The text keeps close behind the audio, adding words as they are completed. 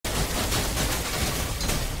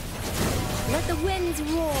Let the winds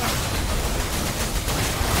roar.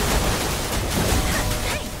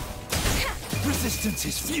 Resistance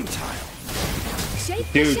is futile. Shape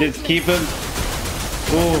Dude, just keep him.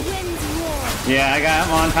 Ooh. Yeah, I got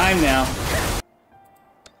him on time now.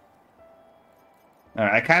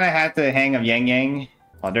 Alright, I kind of had to hang up Yangyang.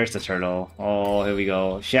 Oh, there's the turtle. Oh, here we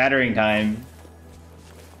go. Shattering time.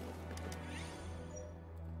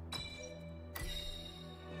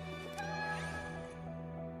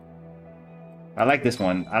 I like this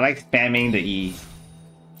one. I like spamming the E.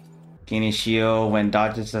 Gaining shield when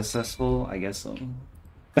dodge is successful? I guess so.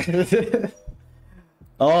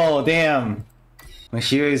 Oh, damn. When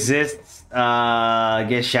shield exists,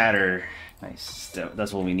 get shatter. Nice.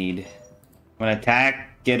 That's what we need. When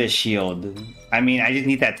attack, get a shield. I mean, I just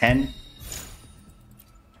need that 10.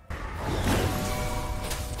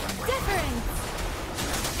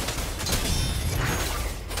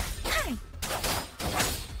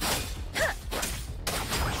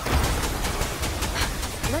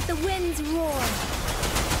 Let the winds roar.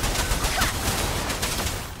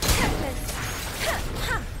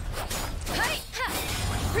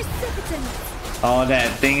 Precipitant. Oh,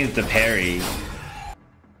 that thing is the parry.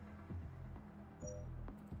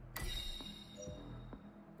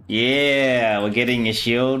 Yeah, we're getting a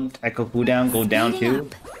shield. Echo cooldown go down too.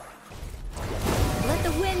 Let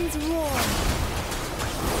the winds roar.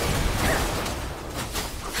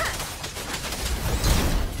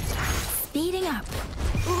 Speeding up.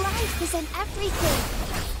 Life is in everything.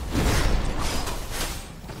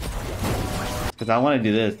 Because I want to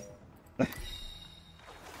do this.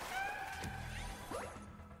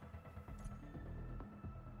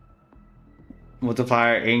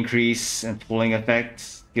 Multiplier increase and pulling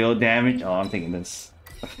effects. Skill damage. Oh, I'm taking this.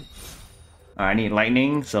 I need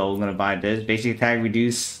lightning, so I'm gonna buy this. Basic attack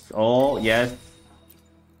reduce. Oh, yes.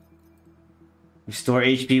 Restore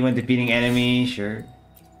HP when defeating enemy. Sure.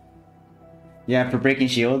 Yeah, for breaking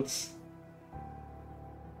shields.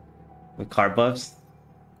 With card buffs.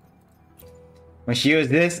 When she was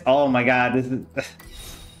this, oh my god, this is.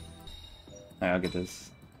 Alright, I'll get this.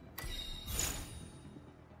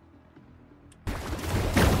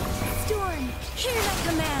 Storm, hear my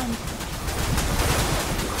command.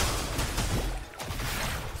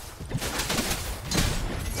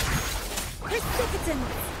 Precipitant.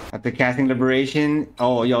 After casting Liberation,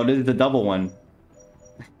 oh yo, this is the double one.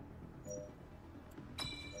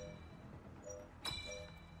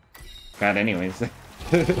 God, anyways. Let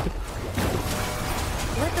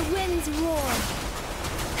the winds roar.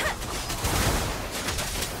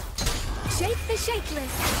 Shape the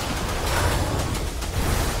shapeless.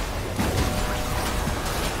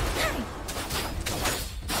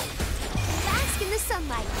 Bask in the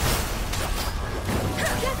sunlight.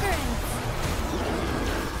 Wuthering.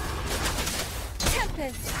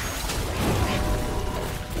 Tempest.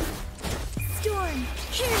 Storm,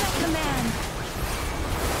 hear my command.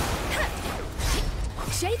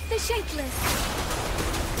 Shape the shapeless.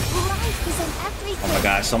 Life is in everything. Oh my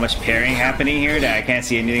god, so much pairing happening here that I can't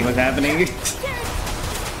see anything what's happening.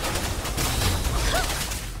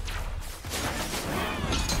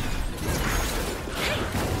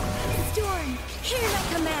 Storm, hear my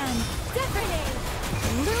command. Deafening.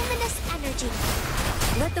 Luminous energy.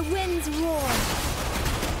 Let the winds roar.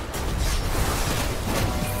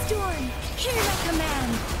 Storm, hear my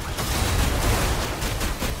command.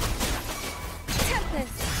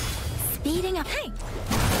 Speeding up. Hey.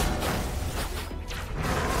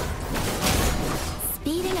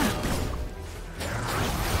 Speeding up.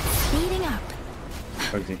 Speeding up.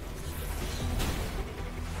 Okay.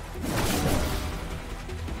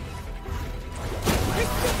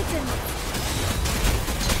 Precipitant.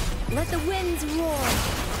 Let the winds roar.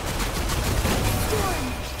 Storm,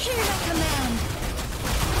 hear my command.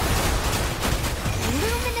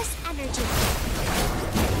 Luminous energy.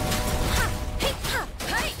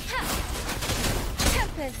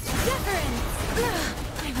 Wuthering.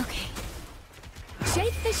 I'm okay.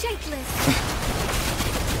 Shape the shapeless.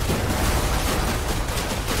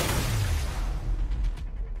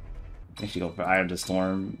 I should go for Eye of the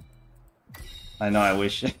Storm. I know, I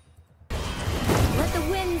wish. Let the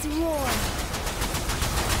winds roar.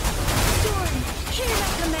 Storm, hear my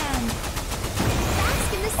command.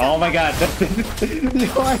 Bask in the sun. Oh my god,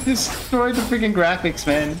 yo, I destroyed the freaking graphics,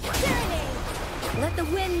 man. Let the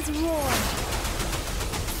winds roar.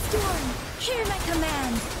 Storm, hear my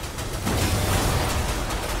command.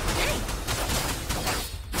 Hey.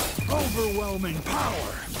 Overwhelming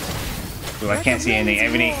power. Dude, I can't see anything.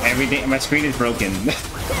 Everything. My screen is broken.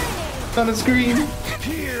 It's on the screen.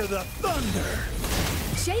 Hear the thunder.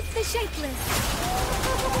 Shape the shapeless.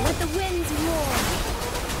 Let the winds roar.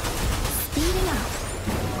 Speeding up.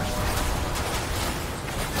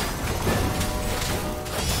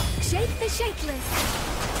 Shape the shapeless.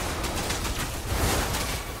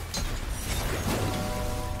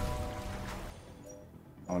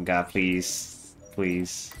 Oh god, please.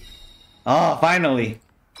 Please. Oh, finally!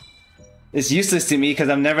 It's useless to me because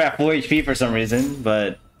I'm never at full HP for some reason,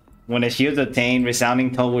 but when a shield's obtained,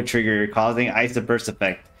 resounding tone will trigger, causing ice to burst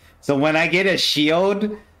effect. So when I get a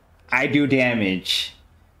shield, I do damage.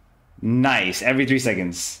 Nice, every 3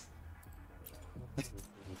 seconds.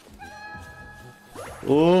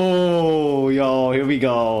 Oh, yo, here we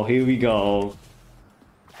go, here we go.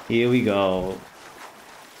 Here we go.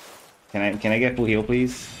 Can I get full heal,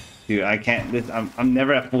 please? Dude, I can't. I'm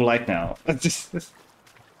never at full life now. I'm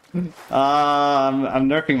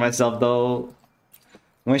nerfing myself though.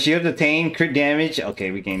 When shield obtained, crit damage. Okay,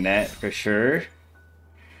 we gained that for sure.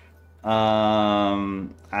 Now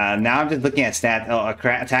I'm just looking at stats. Oh,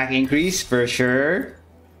 attack increase for sure.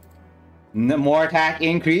 More attack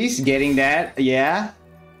increase. Getting that. Yeah.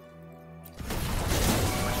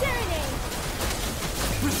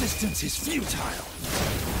 Resistance is futile.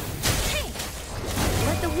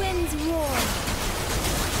 Let the winds roar.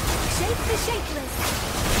 Shape the shapeless.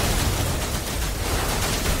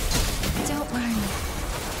 Don't worry.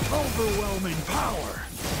 Overwhelming power.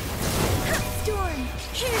 Storm.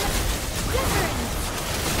 Here. Wuthering.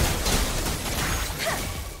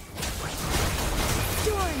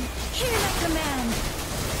 Storm. Hear my command.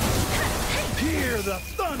 Hear the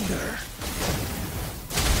thunder.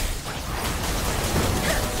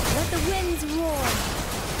 Let the winds roar.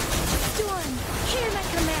 Storm, hear my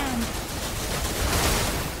command.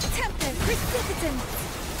 Tempest, precipitant.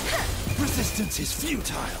 Resistance is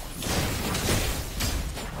futile.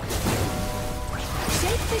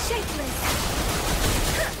 Shape the shapeless.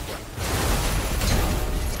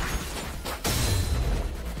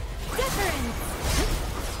 Deference.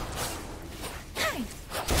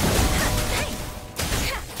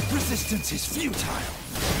 Resistance is futile.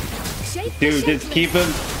 Shape the Dude, shapeless. just keep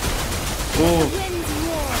him. The Ooh. winds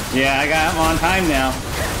roar. Yeah, I got him on time now.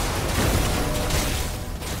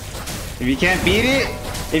 If you can't beat it,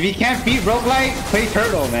 if you can't beat roguelike, play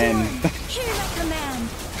turtle, man. Storm, hear my command.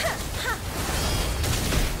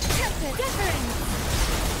 Tempest, deference.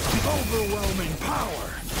 Overwhelming power.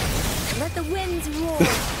 Let the winds roar.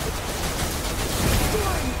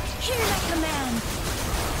 Storm, hear my command.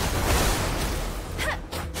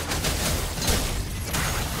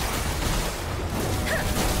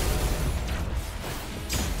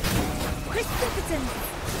 Precipitant.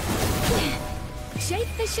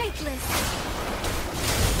 Shape the shapeless.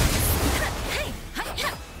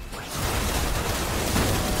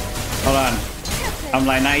 Hold on. I'm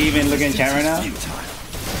like not even looking at chat right now. Futile.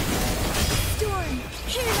 Storm,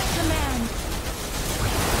 hear my command.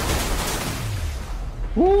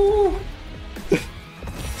 Woo!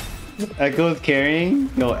 Echo's carrying.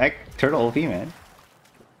 Yo, turtle OP, man.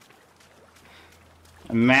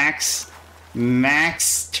 Max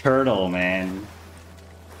turtle, man.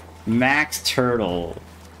 Max turtle.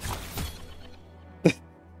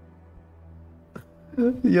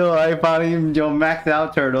 Yo, I finally maxed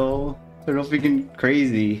out turtle. Turtle freaking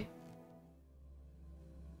crazy.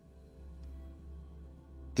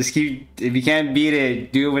 Just keep, if you can't beat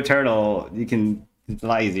it, do it with turtle. You can, it's a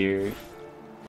lot easier.